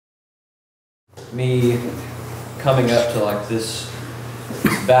me coming up to like this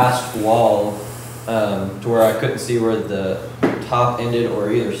vast wall to where I couldn't see where the top ended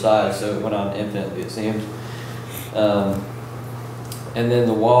or either side, so it went on infinitely, it seemed. And then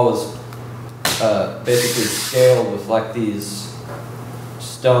the wall was basically scaled with like these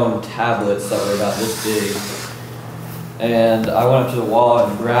stone tablets that were about this big. And I went up to the wall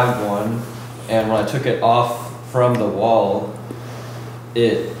and grabbed one, and when I took it off from the wall,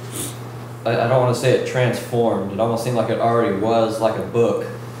 I don't want to say it transformed. It almost seemed like it already was like a book.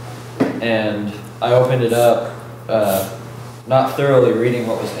 And I opened it up, not thoroughly reading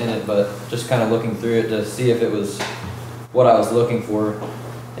what was in it, but just kind of looking through it to see if it was what I was looking for.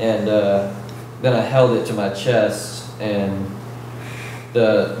 And then I held it to my chest, and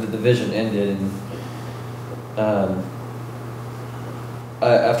the vision ended. And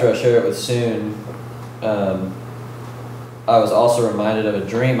after I shared it with Soon, I was also reminded of a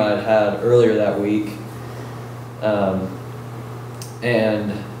dream I'd had earlier that week.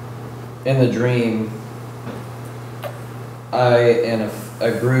 And in the dream, I and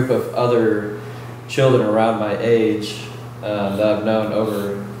a group of other children around my age that I've known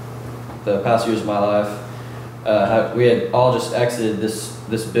over the past years of my life, we had all just exited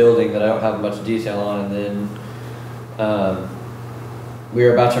this building that I don't have much detail on, and then we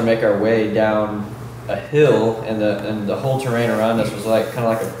were about to make our way down a hill, and the whole terrain around us was like kind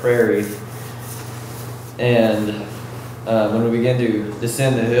of like a prairie. And when we began to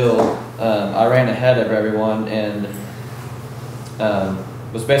descend the hill, I ran ahead of everyone and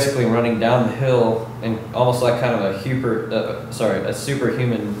was basically running down the hill in almost like kind of a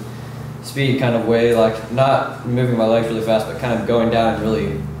superhuman speed kind of way, like not moving my legs really fast, but kind of going down in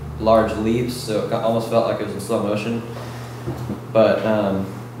really large leaps, so it almost felt like it was in slow motion. But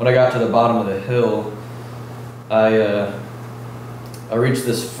when I got to the bottom of the hill, I reached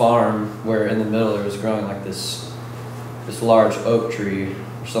this farm where in the middle there was growing like this large oak tree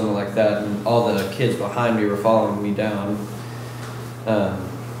or something like that, and all the kids behind me were following me down.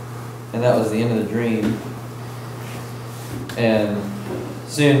 And that was the end of the dream. And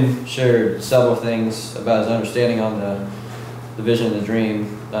Soon shared several things about his understanding on the vision and the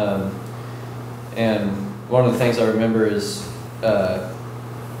dream. And one of the things I remember is it's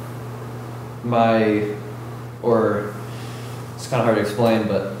kind of hard to explain,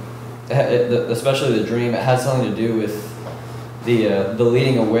 but especially the dream, it had something to do with the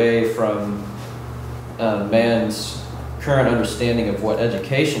leading away from man's current understanding of what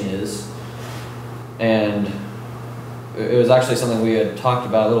education is. And it was actually something we had talked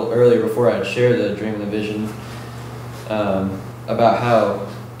about a little earlier before I had shared the dream and the vision, about how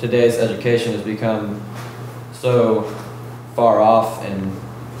today's education has become so far off and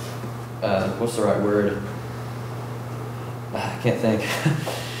what's the right word? I can't think.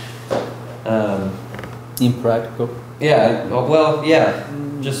 Impractical? Yeah, well, yeah,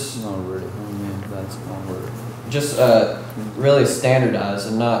 just... Not really, I mean, that's one word. Just really standardized,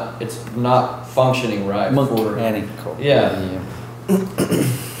 and it's not functioning right. Mechanical. Yeah.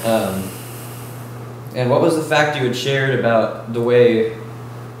 And what was the fact you had shared about the way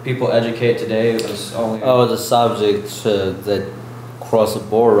people educate today? It was only... Oh, the subject that cross the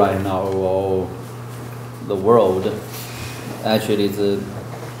board right now all the world. Actually,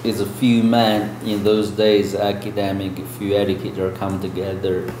 it's a few men in those days, academic, few educators come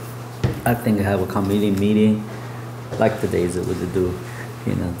together. I think have a committee meeting, like today they would do,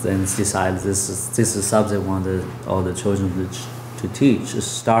 then decide this is a subject wanted all the children to teach. It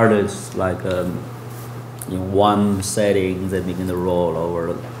started like in one setting, they begin to roll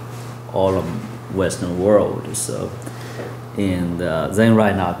over all of Western world. So, and then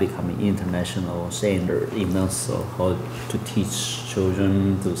right now becoming international standard, so how to teach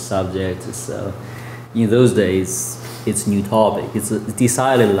children those subjects. So, in those days, it's new topic. It's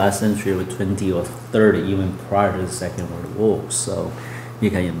decided last century or 20 or 30, even prior to the Second World War. So, you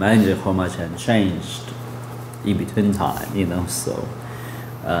can imagine how much had changed in between time, So,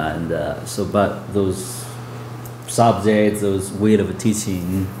 but those subjects, those way of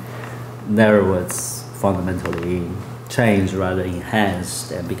teaching, never was fundamentally changed, rather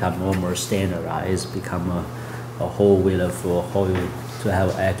enhanced and become more standardized, become a whole way of how to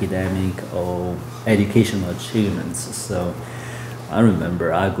have academic or educational achievements. So I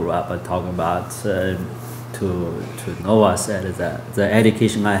remember I grew up talking about to Noah said that the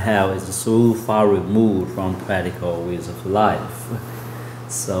education I have is so far removed from practical ways of life.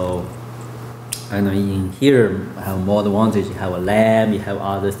 So I know in here I have more advantage, you have a lab, you have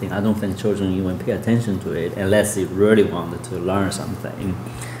other things. I don't think children even pay attention to it unless they really wanted to learn something,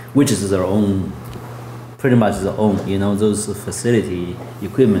 which is their own pretty much the own. You know, those facility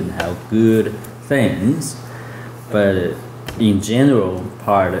equipment have good things, but in general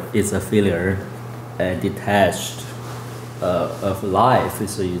part it's a failure and detached of life.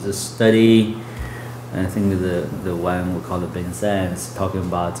 So you just study. I think the one we call it Ben Sands talking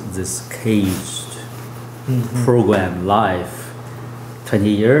about this caged program life, 20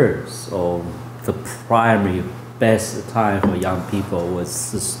 years, or the primary best time for young people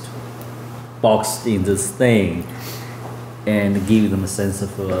was just boxed in this thing and give them a sense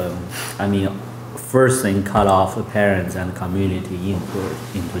of, first thing cut off the parents and community input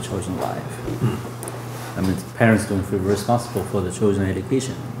into children's life. I mean, parents don't feel responsible for the children's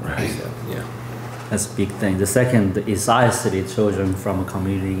education. Right. So, Yeah. that's a big thing. The second is isolate children from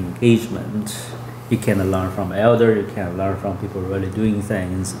community engagement. You can learn from elder, you can learn from people really doing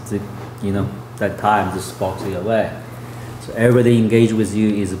things. That time just box you away. So everybody engage with you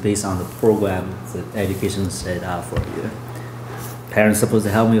is based on the program that education set up for you. Parents supposed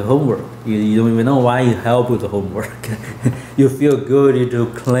to help with homework. You don't even know why you help with the homework. You feel good, you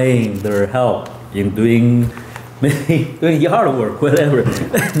do claim their help in doing yard work, whatever.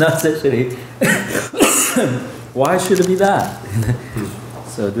 Not actually. Why should it be that?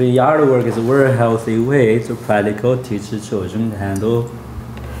 So doing yard work is a very healthy way to practical teach the children to handle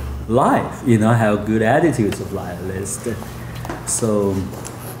life, have good attitudes of life at least. So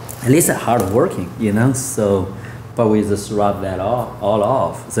at least hard working, so but we just rub that all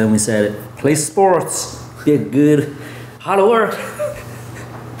off. Then we said play sports, be good, hard work.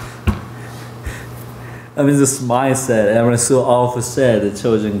 I mean, this mindset, everyone so often said the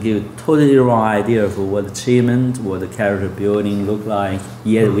children give totally wrong idea of what achievement, what the character building look like,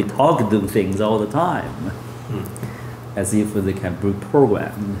 yet we talk do things all the time. As if they can be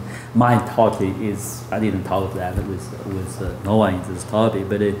programmed. My talk is, I didn't talk that with no one in this topic,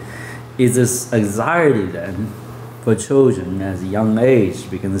 but it is this anxiety then for children at a young age,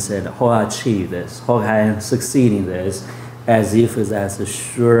 because they said, how I achieve this, how can I succeed in this, as if it's as a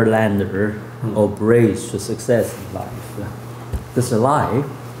sure lander or bridge to success in life. That's a lie.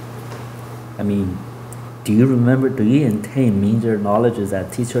 I mean, do you attain major knowledge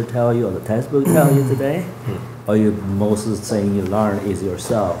that teacher tell you or the textbook tell you today? Or you most of the thing you learn is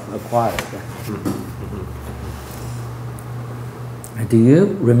yourself acquired? Do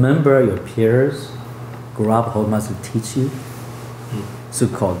you remember your peers grew up how much to teach you?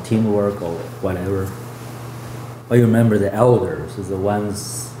 So-called teamwork or whatever. Or you remember the elders, the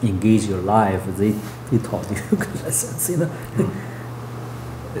ones engage your life, they taught you good lessons,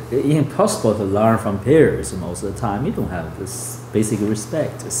 It's impossible to learn from peers most of the time. You don't have this basic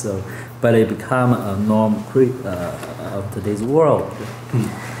respect. So, but it become a norm of today's world.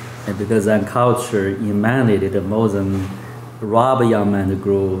 And because that culture mandated more than rob a young man to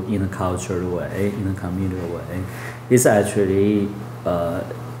grow in a cultural way, in a communal way, it's actually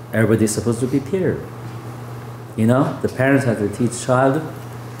everybody's supposed to be peer. The parents have to teach child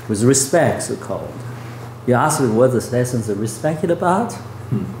with respect, so called. You ask me what the lessons are respected about?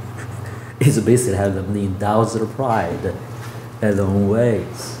 It's basically have them indulge their pride in their own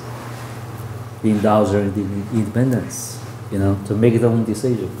ways, indulge their independence, to make their own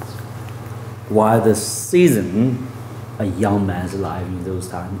decisions. While the season, a young man's life in those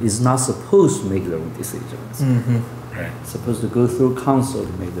times is not supposed to make their own decisions. Right. Supposed to go through counsel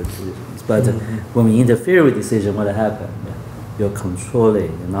to make their decisions. But when we interfere with decision, what happens? You're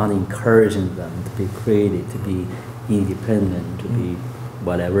controlling, you're not encouraging them to be creative, to be independent, to be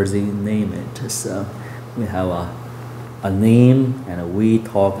whatever they name it. So we have a name, and we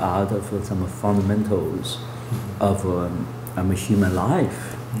talk out of some fundamentals of human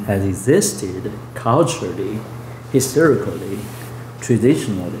life has existed culturally, historically,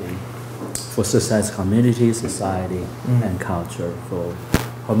 traditionally, for society, community, society, and culture for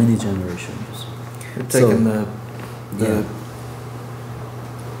how many generations? You're taking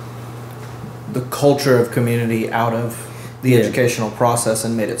the culture of community out of the educational process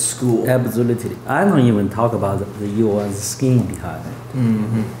and made it school. Absolutely. I don't even talk about the U.S. scheme behind it.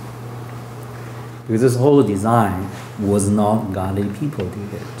 Because this whole design was not godly people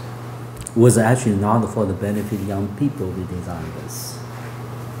did it. It was actually not for the benefit of young people who designed this.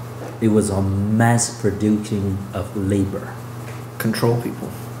 It was a mass producing of labor. Control people.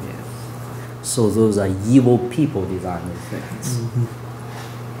 Yeah. So those are evil people designing these things.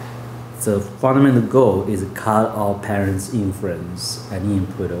 The fundamental goal is to cut off parents' influence and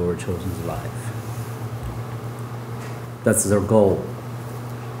input over children's life. That's their goal.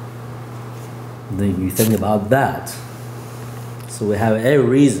 Then you think about that. So we have every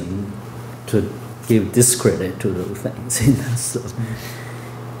reason to give discredit to those things. So,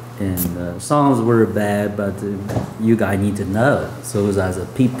 And songs were bad, but you guys need to know. So as a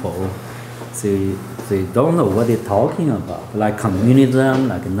people, they don't know what they're talking about. Like communism,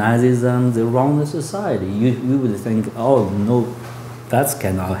 like Nazism, they wrong the society. You would think, oh no, that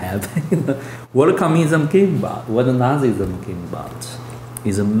cannot happen. What communism came about, what Nazism came about,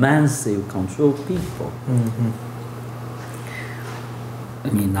 is a massive control of people. Mm-hmm. I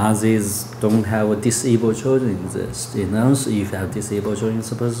mean, Nazis don't have disabled children exist. You know, so if you have disabled children, you're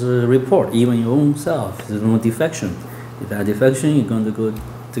supposed to report, even your own self. There's no defection. If you have defection, they're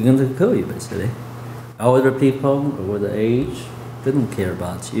going to kill you, basically. Older people, over the age, they don't care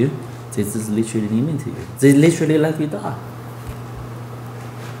about you. They just literally limit you. They literally let you die.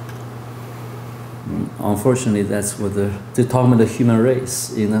 Unfortunately, that's what they're talking about the human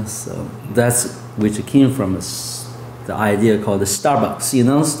race, you know. So that's which came from the idea called the Starbucks, you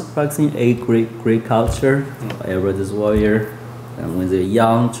know. Starbucks in a great culture by Edward this warrior, and when they're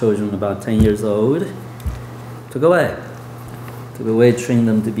young children, about 10 years old, took away, trained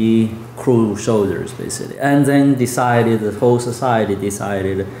them to be cruel soldiers, basically, and then the whole society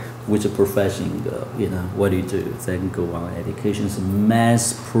decided which profession go, you know, what do you do? Then go on education. It's a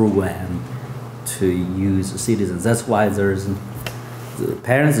mass program to use citizens. That's why the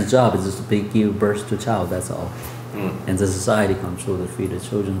parents' job is just to give birth to a child, that's all. And the society control the future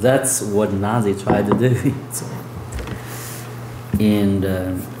children. That's what Nazi tried to do.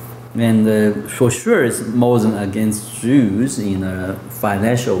 And for sure, it's more than against Jews in a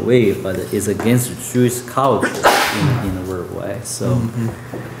financial way, but it's against Jewish culture in a world way. So,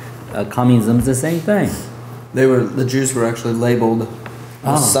 communism is the same thing. The Jews were actually labeled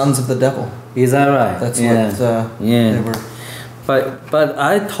sons of the devil. Is that right? That's what they were. But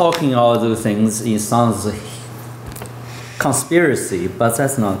I talking all those things, it sounds conspiracy, but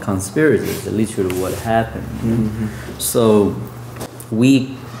that's not conspiracy. It's literally what happened. Mm-hmm. So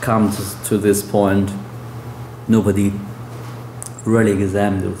we come to this point, nobody really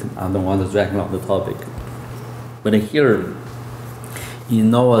examined it. I don't want to drag on the topic. But here,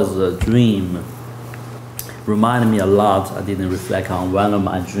 in Noah's dream, reminded me a lot. I didn't reflect on one of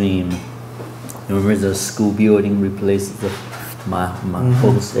my dreams. Remember the school building replaced my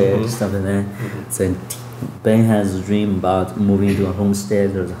homestead, stuff like that. So Ben has a dream about moving to a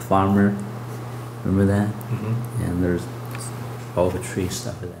homestead. There's a farmer. Remember that? And there's all the tree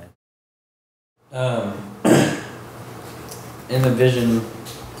stuff like that. In the vision,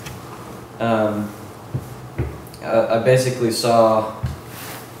 I basically saw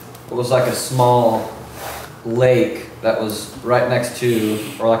what was like a small lake that was right next to,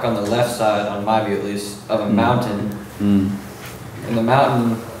 or like on the left side, on my view at least, of a mountain. And the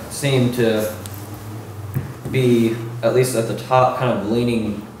mountain seemed to be, at least at the top, kind of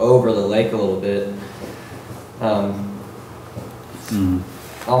leaning over the lake a little bit.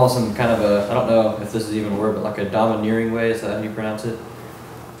 Almost in kind of a, I don't know if this is even a word, but like a domineering way, is that how you pronounce it?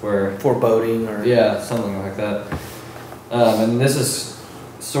 Where foreboding, or yeah, something like that. And this is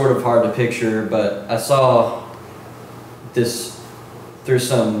sort of hard to picture, but I saw this through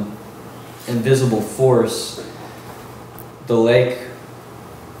some invisible force. The lake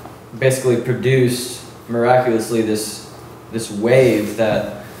basically produced miraculously this wave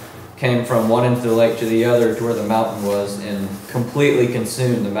that came from one end of the lake to the other to where the mountain was, and completely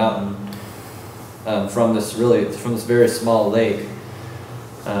consumed the mountain from this very small lake,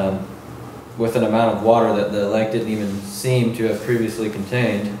 with an amount of water that the lake didn't even seem to have previously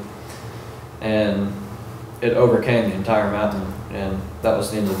contained, and it overcame the entire mountain, and that was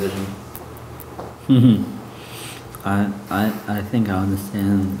the end of the vision. I think I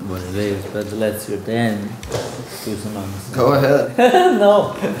understand what it is, but let's your Dan do some understanding. Go ahead.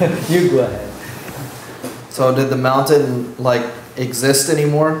 No, you go ahead. So did the mountain like exist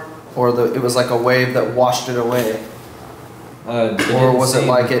anymore, or it was like a wave that washed it away, or was it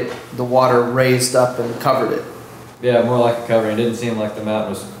like the water raised up and covered it? Yeah, more like a covering. It didn't seem like the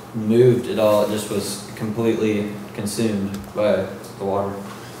mountain was moved at all. It just was completely consumed by the water.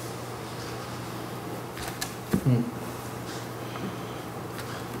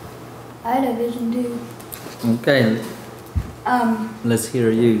 I had a vision too. Okay. Let's hear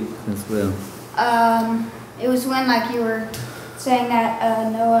you as well. It was when like you were saying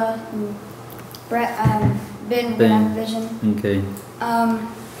that Noah and Brett, Ben would have a vision. Okay.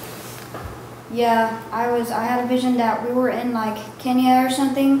 Yeah, I had a vision that we were in like Kenya or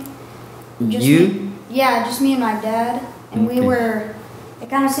something. Just me and my dad, and we were. It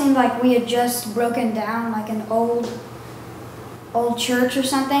kind of seemed like we had just broken down like an old church or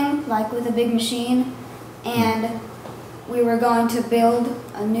something, like with a big machine, and we were going to build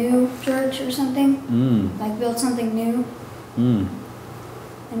a new church or something, like build something new.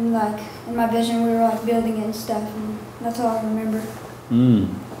 And like in my vision, we were like building it and stuff, and that's all I remember.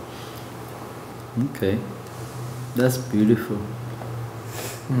 Okay, that's beautiful.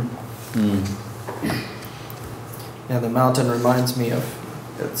 Yeah, the mountain reminds me of,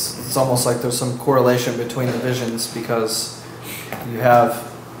 it's almost like there's some correlation between the visions, because you have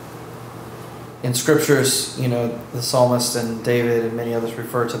in scriptures, you know, the psalmist and David and many others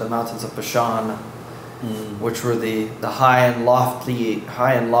refer to the mountains of Bashan, which were the high and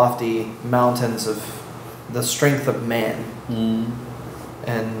lofty mountains of the strength of man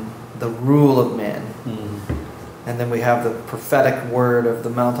and the rule of man. And then we have the prophetic word of the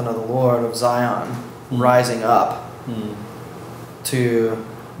mountain of the Lord of Zion rising up to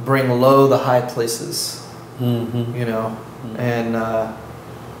bring low the high places, you know. And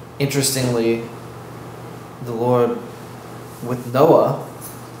interestingly, the Lord with Noah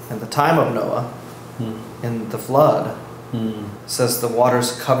and the time of Noah in the flood says the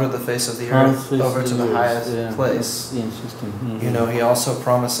waters cover the face of the earth over to the highest place. You know, he also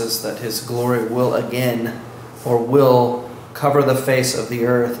promises that his glory will again, or will cover the face of the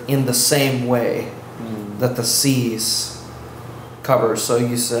earth in the same way that the seas cover. So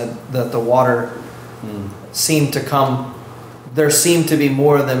you said that the water seemed to come, there seemed to be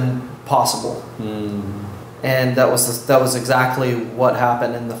more than possible. And that was exactly what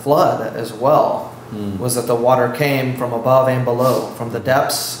happened in the flood as well. Was that the water came from above and below, from the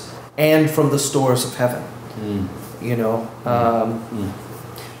depths and from the stores of heaven. You know,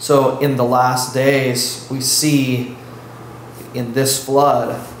 so in the last days we see in this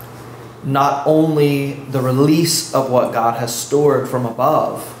flood not only the release of what God has stored from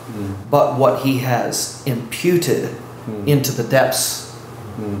above, but what he has imputed into the depths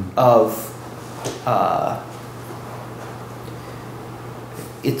of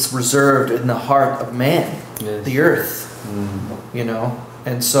it's reserved in the heart of man, the earth, you know.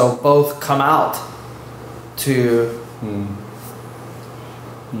 And so both come out to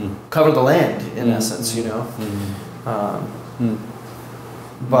cover the land in essence, you know.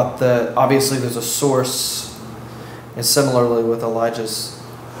 But obviously there's a source, and similarly with Elijah's,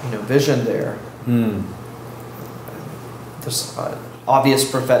 you know, vision there. There's obvious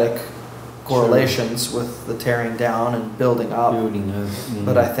prophetic correlations with the tearing down and building up.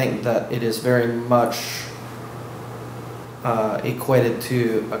 But I think that it is very much equated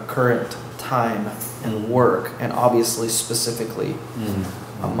to a current time and work, and obviously specifically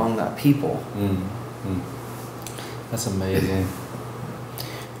among that people. That's amazing.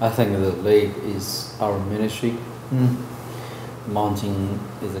 I think the lake is our ministry. Mountain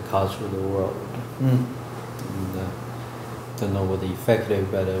is the culture of the world. And, don't know what the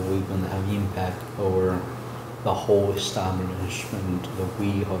effective, but we're going to have impact over the whole establishment, the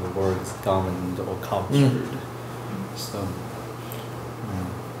we of the world's government or culture. So,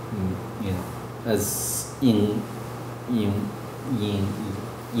 you know, as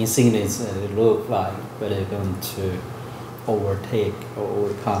insignificant as it looks like, but it's going to overtake or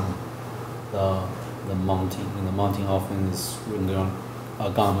overcome the mountain. And the mountain often is a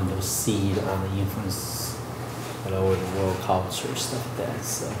government of seed or the influence all over the world culture, stuff like that.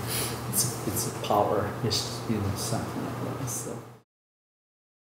 So it's a power, it's, you know, something like that. So.